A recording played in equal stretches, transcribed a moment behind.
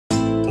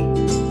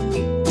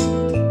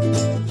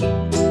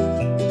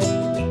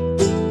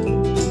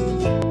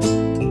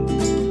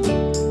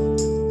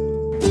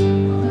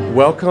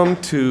Welcome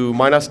to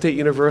Minot State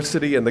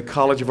University and the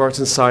College of Arts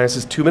and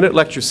Sciences 2-minute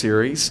lecture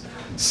series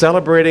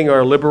celebrating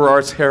our liberal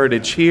arts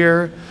heritage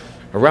here,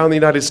 around the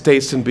United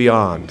States and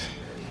beyond.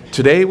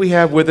 Today we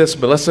have with us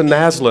Melissa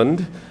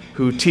Naslund,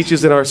 who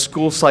teaches in our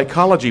school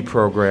psychology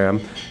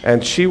program,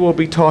 and she will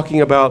be talking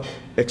about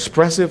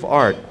expressive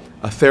art,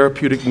 a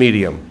therapeutic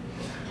medium.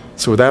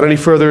 So without any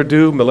further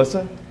ado,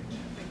 Melissa.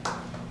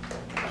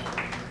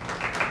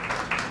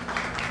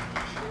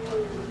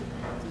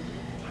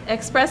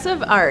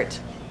 Expressive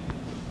art,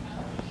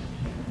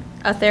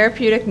 a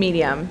therapeutic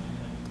medium.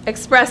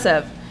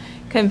 Expressive,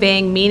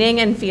 conveying meaning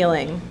and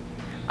feeling.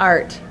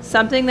 Art,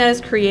 something that is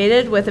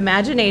created with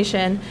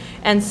imagination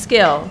and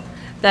skill,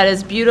 that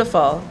is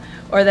beautiful,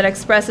 or that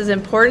expresses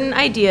important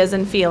ideas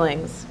and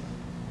feelings.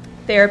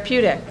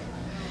 Therapeutic,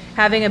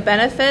 having a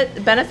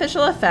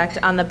beneficial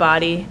effect on the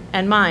body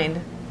and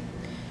mind.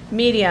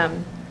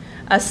 Medium,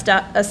 a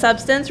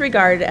substance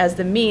regarded as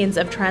the means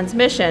of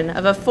transmission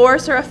of a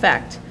force or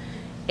effect.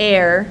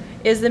 Air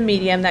is the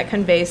medium that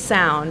conveys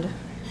sound,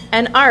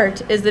 and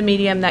art is the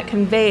medium that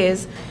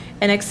conveys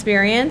an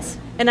experience,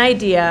 an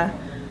idea,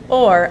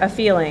 or a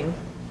feeling.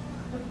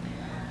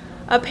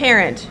 A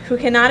parent who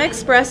cannot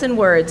express in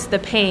words the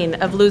pain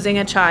of losing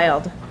a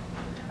child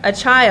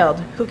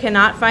who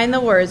cannot find the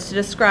words to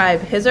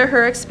describe his or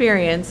her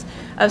experience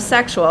of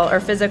sexual or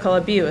physical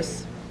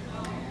abuse.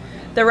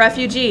 The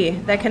refugee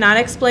that cannot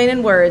explain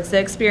in words the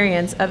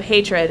experience of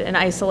hatred and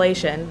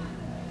isolation.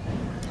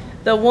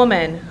 The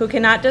woman who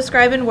cannot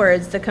describe in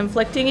words the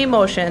conflicting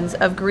emotions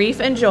of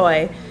grief and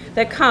joy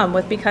that come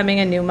with becoming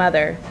a new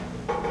mother.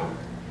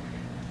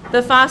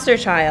 The foster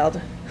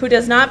child who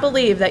does not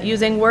believe that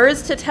using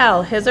words to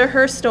tell his or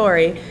her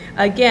story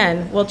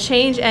again will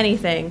change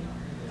anything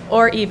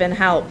or even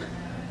help.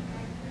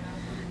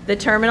 The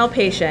terminal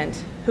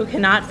patient who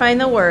cannot find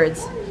the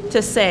words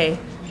to say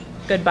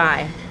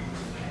goodbye.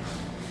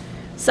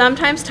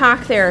 Sometimes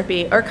talk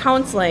therapy or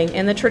counseling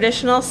in the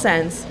traditional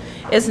sense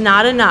is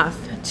not enough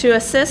to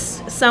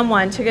assist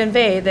someone to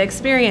convey the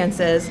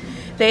experiences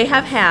they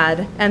have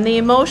had and the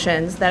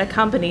emotions that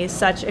accompany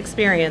such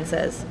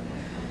experiences.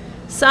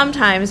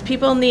 Sometimes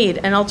people need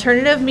an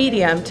alternative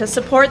medium to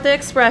support the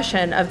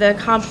expression of the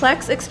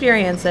complex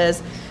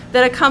experiences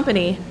that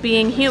accompany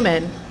being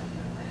human.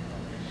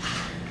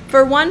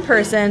 For one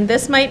person,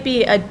 this might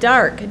be a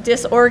dark,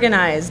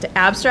 disorganized,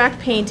 abstract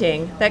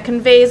painting that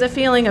conveys a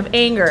feeling of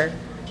anger,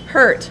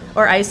 hurt,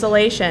 or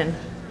isolation.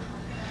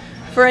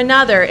 For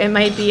another, it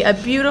might be a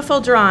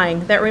beautiful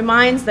drawing that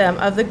reminds them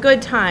of the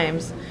good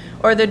times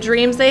or the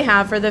dreams they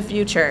have for the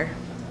future.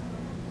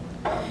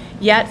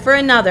 Yet for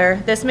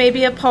another, this may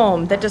be a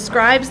poem that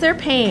describes their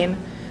pain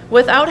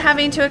without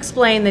having to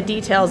explain the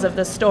details of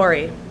the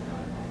story.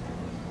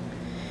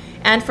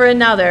 And for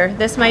another,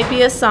 this might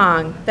be a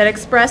song that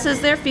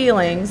expresses their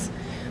feelings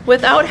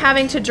without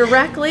having to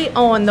directly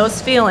own those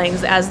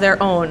feelings as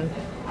their own.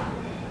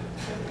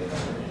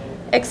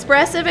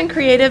 Expressive and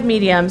creative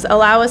mediums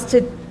allow us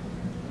to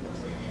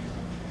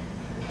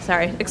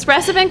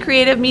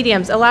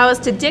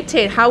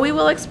dictate how we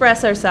will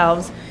express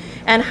ourselves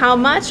and how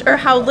much or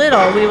how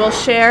little we will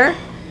share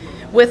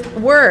with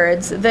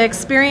words the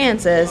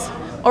experiences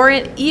or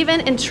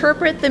even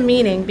interpret the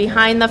meaning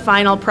behind the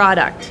final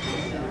product.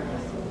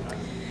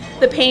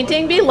 The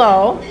painting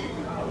below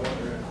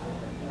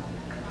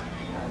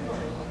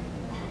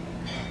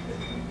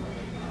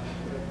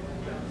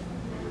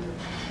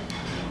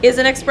is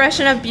an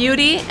expression of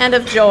beauty and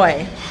of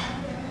joy.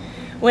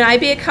 When I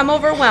become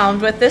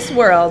overwhelmed with this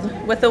world,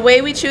 with the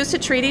way we choose to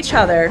treat each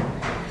other,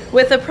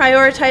 with the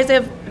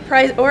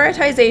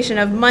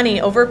prioritization of money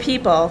over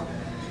people,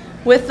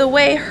 with the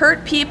way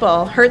hurt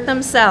people hurt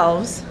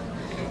themselves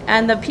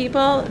and the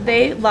people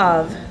they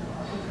love,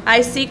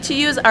 I seek to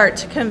use art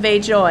to convey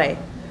joy,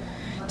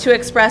 to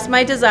express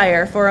my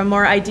desire for a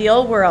more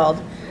ideal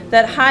world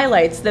that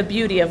highlights the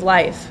beauty of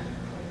life.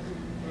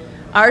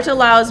 Art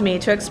allows me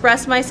to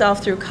express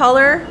myself through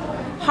color,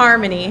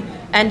 harmony,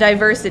 and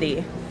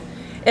diversity.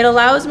 It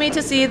allows me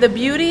to see the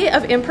beauty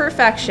of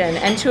imperfection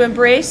and to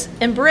embrace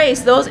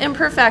those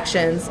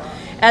imperfections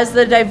as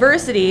the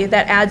diversity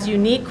that adds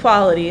unique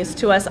qualities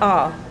to us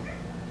all.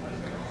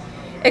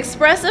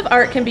 Expressive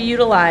art can be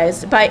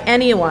utilized by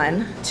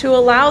anyone to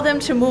allow them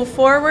to move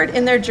forward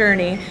in their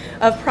journey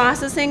of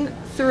processing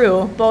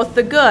through both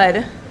the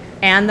good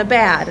and the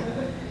bad,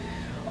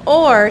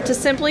 or to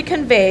simply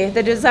convey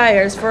the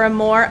desires for a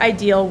more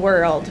ideal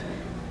world.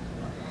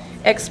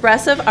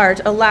 Expressive art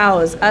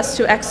allows us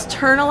to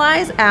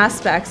externalize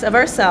aspects of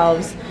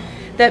ourselves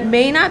that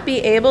may not be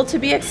able to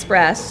be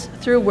expressed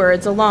through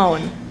words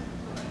alone.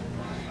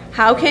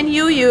 How can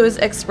you use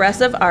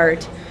expressive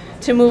art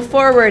to move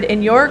forward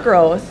in your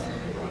growth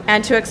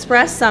and to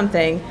express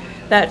something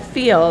that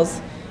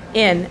feels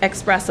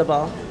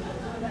inexpressible?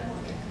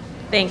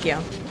 Thank you.